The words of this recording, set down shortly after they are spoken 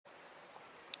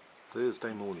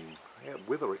Thursday morning. Our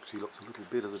weather actually looks a little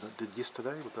better than it did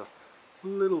yesterday, with a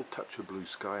little touch of blue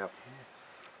sky up there.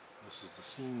 This is the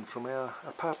scene from our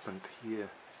apartment here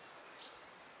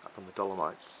up in the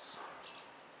Dolomites.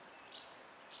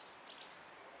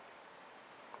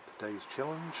 Today's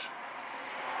challenge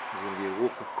is going to be a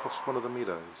walk across one of the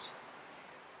meadows.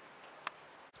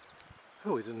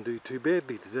 Oh, we didn't do too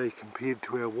badly today compared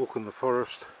to our walk in the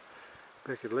forest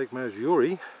back at Lake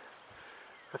Maggiore.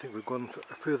 I think we've gone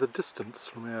a further distance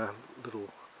from our little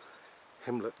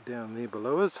hamlet down there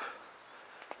below us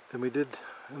than we did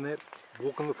in that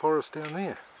walk in the forest down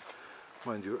there.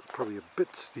 Mind you, it's probably a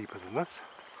bit steeper than this,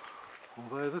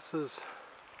 although this has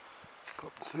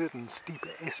got certain steep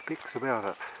aspects about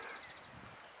it.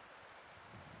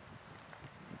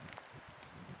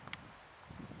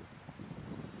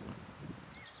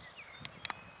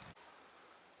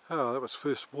 Oh, that was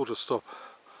first water stop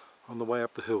on the way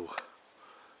up the hill.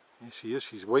 Here she is,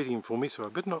 she's waiting for me, so I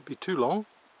better not be too long.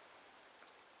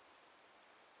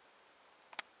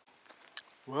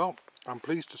 Well, I'm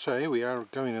pleased to say we are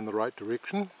going in the right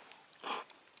direction.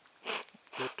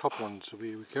 That top one's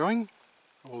where we're going,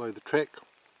 although the track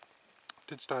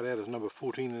did start out as number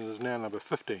 14 and is now number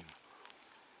 15.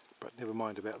 But never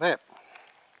mind about that.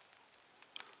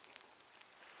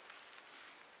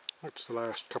 That's the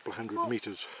last couple of hundred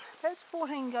metres. As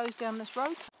 14 goes down this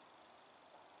road.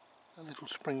 A little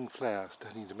spring flower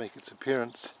starting to make its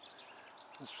appearance.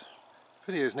 This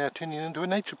video is now turning into a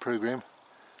nature program.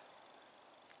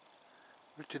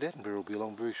 Richard Attenborough will be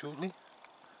along very shortly.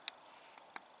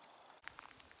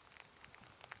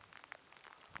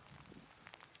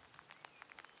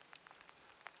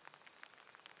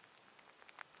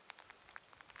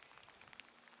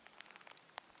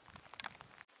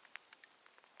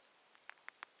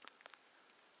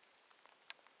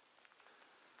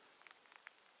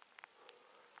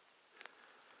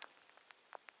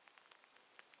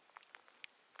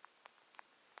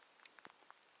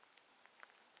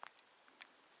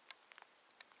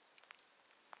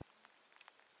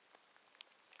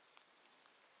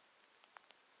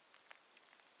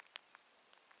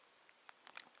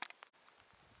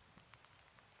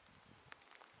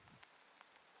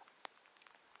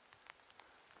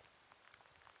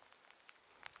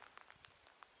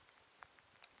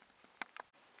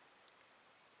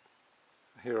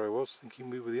 Here I was thinking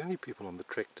we were the only people on the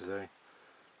trek today.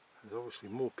 There's obviously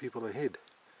more people ahead.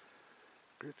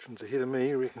 Gretchen's ahead of me,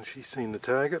 I reckon she's seen the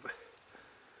target.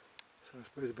 So I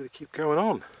suppose I better keep going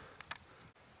on.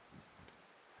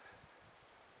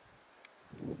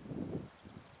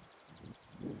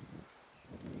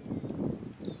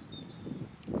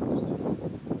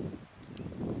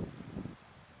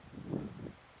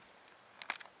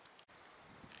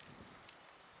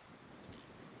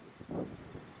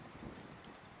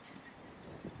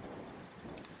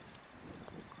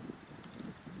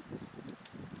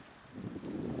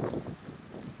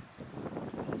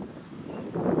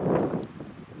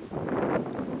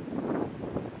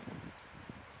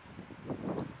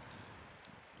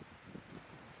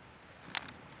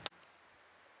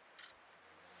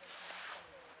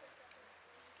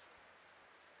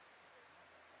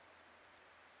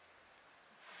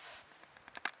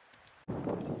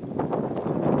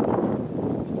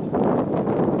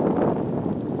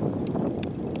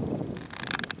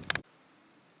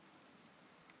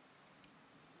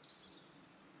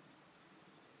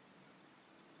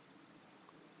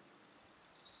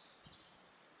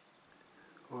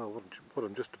 Well, what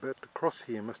I'm just about to cross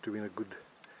here must have been a good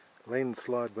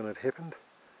landslide when it happened.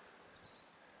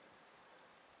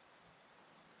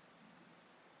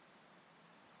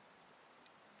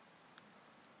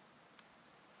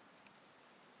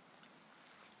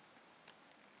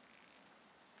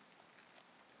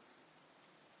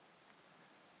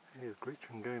 Here's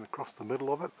Gretchen going across the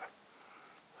middle of it,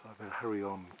 so I better hurry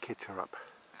on and catch her up.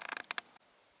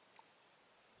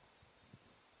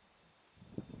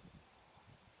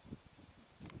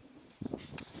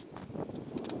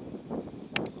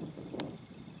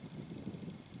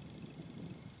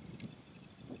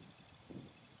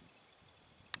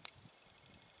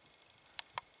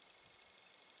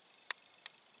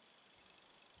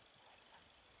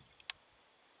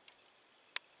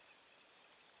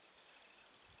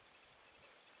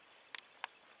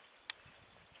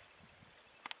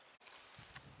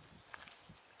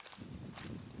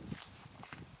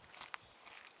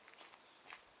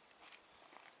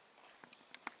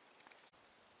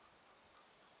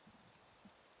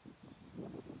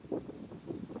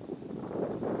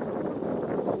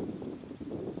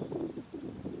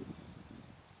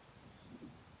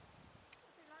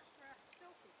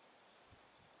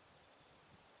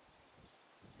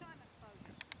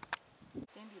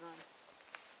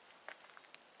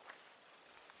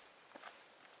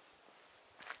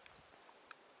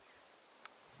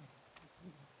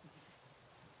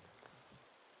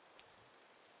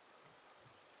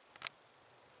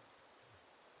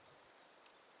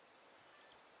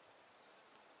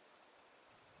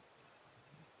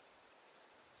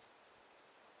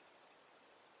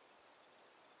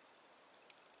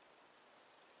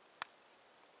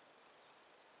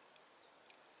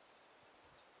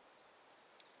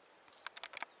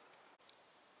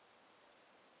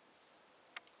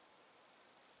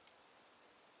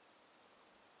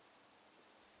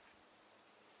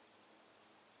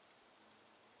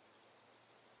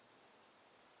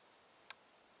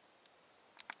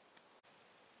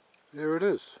 There it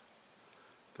is.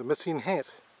 The missing hat.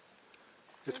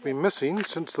 It's been missing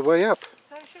since the way up.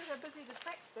 So shows how busy the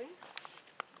tractor